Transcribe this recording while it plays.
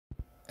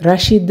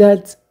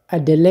Rhasidat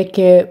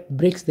Adeleke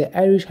breaks the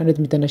Irish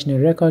 100-meter national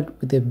record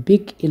with a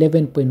big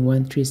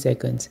 11.13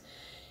 seconds.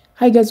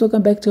 Hi guys,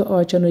 welcome back to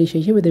our channel. If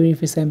you're here with the very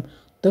first time,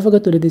 don't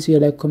forget to leave this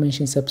video, like, comment,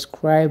 and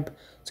subscribe.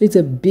 So it's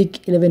a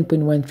big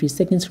 11.13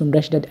 seconds from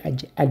Rhasidat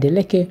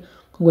Adeleke.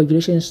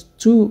 Congratulations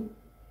to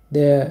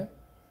the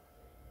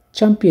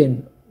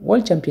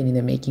world champion in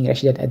the making,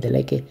 Rhasidat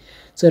Adeleke.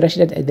 So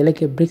Rhasidat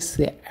Adeleke breaks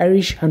the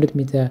Irish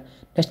 100-meter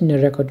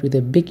national record with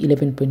a big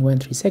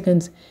 11.13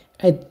 seconds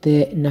at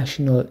the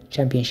national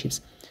championships.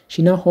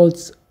 She now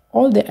holds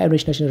all the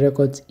Irish national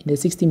records in the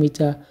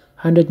 60-meter,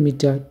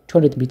 100-meter,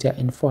 200-meter,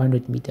 and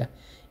 400-meter.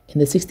 In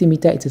the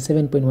 60-meter, it's a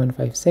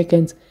 7.15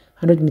 seconds,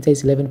 100-meter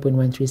is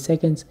 11.13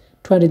 seconds,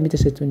 200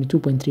 meters at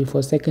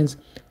 22.34 seconds,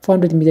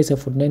 400 meters at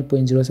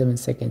 49.07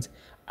 seconds.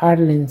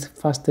 Ireland's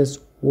fastest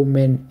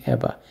woman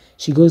ever.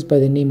 She goes by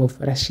the name of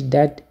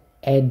Rhasidat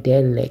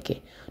Adeleke.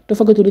 Don't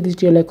forget to leave this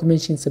video, like,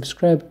 comment, and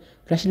subscribe.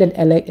 Rhasidat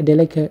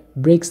Adeleke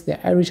breaks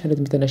the Irish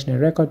 100-meter national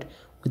record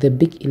with a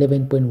big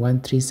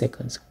 11.13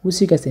 seconds. We'll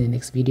see you guys in the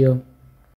next video.